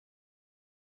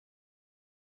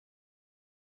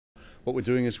What we're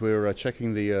doing is we're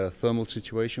checking the thermal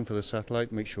situation for the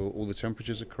satellite, make sure all the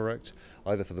temperatures are correct,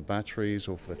 either for the batteries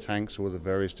or for the tanks or the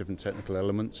various different technical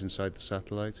elements inside the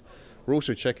satellite. We're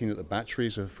also checking that the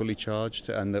batteries are fully charged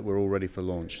and that we're all ready for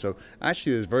launch. So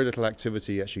actually there's very little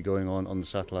activity actually going on the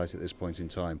satellite at this point in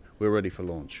time. We're ready for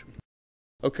launch.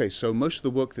 Okay, so most of the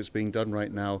work that's being done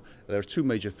right now, there are two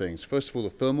major things. First of all,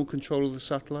 the thermal control of the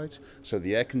satellite. So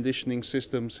the air conditioning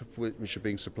systems, which are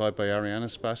being supplied by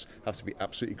Arianespace, have to be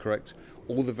absolutely correct.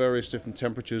 All the various different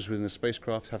temperatures within the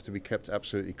spacecraft have to be kept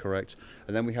absolutely correct.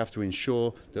 And then we have to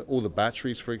ensure that all the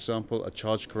batteries, for example, are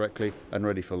charged correctly and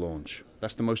ready for launch.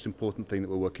 That's the most important thing that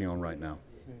we're working on right now.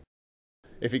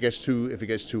 If it gets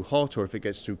too hot or if it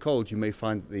gets too cold, you may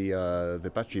find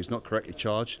the battery is not correctly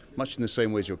charged, much in the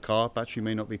same way as your car battery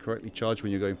may not be correctly charged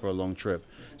when you're going for a long trip.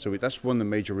 So that's one of the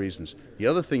major reasons. The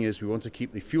other thing is we want to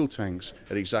keep the fuel tanks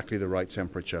at exactly the right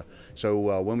temperature.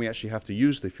 So when we actually have to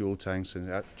use the fuel tanks and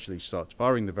actually start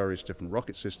firing the various different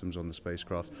rocket systems on the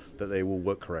spacecraft, that they will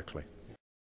work correctly.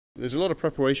 There's a lot of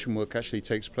preparation work actually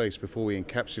takes place before we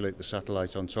encapsulate the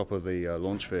satellite on top of the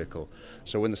launch vehicle.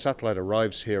 So when the satellite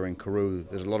arrives here in Kourou,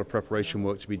 there's a lot of preparation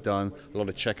work to be done, a lot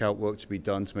of checkout work to be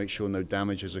done to make sure no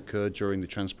damage has occurred during the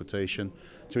transportation,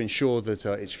 to ensure that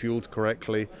it's fueled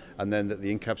correctly, and then that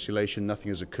the encapsulation, nothing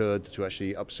has occurred to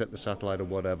actually upset the satellite or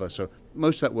whatever. So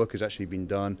most of that work has actually been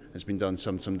done. It's been done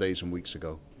some days and weeks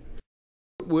ago.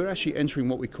 We're actually entering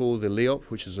what we call the LEOP,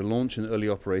 which is the launch and early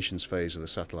operations phase of the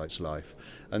satellite's life.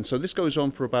 And so this goes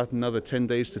on for about another 10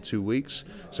 days to 2 weeks.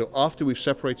 So after we've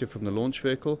separated from the launch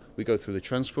vehicle, we go through the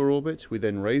transfer orbit, we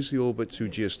then raise the orbit to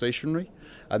geostationary,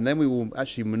 and then we will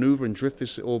actually maneuver and drift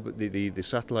this orbit, the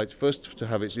satellite first to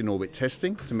have its in-orbit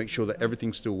testing to make sure that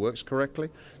everything still works correctly.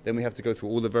 Then we have to go through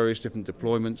all the various different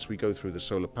deployments. We go through the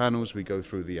solar panels, we go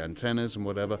through the antennas and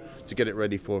whatever to get it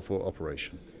ready for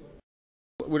operation.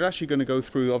 We're actually going to go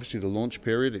through obviously the launch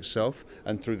period itself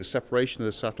and through the separation of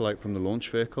the satellite from the launch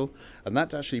vehicle, and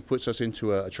that actually puts us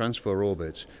into a transfer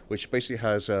orbit which basically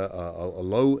has a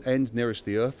low end nearest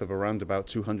the Earth of around about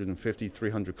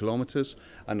 250-300 kilometers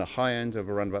and a high end of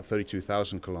around about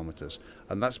 32,000 kilometers,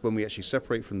 and that's when we actually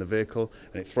separate from the vehicle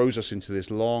and it throws us into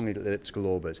this long elliptical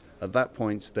orbit. At that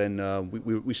point then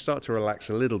we start to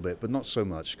relax a little bit, but not so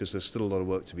much because there's still a lot of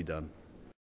work to be done.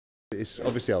 It's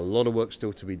obviously a lot of work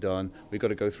still to be done. We've got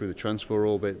to go through the transfer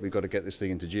orbit, we've got to get this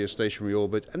thing into geostationary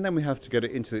orbit, and then we have to get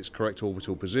it into its correct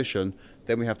orbital position.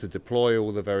 Then we have to deploy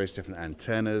all the various different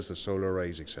antennas, the solar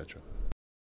arrays, etc.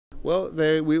 Well,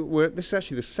 this is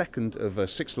actually the second of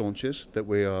 6 launches that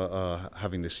we are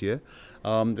having this year.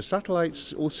 The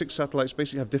satellites, all 6 satellites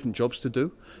basically have different jobs to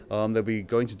do. They'll be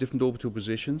going to different orbital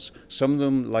positions. Some of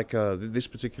them, like this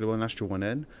particular one, Astro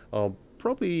 1N, are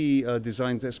probably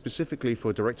designed specifically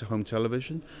for direct-to-home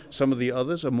television. Some of the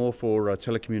others are more for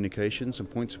telecommunications and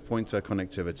point-to-point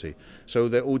connectivity. So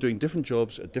they're all doing different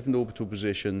jobs at different orbital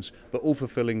positions, but all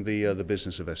fulfilling the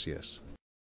business of SES.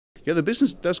 Yeah, the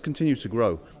business does continue to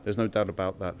grow. There's no doubt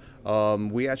about that.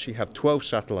 We actually have 12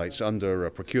 satellites under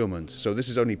procurement, so this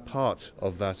is only part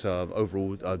of that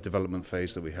overall development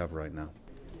phase that we have right now.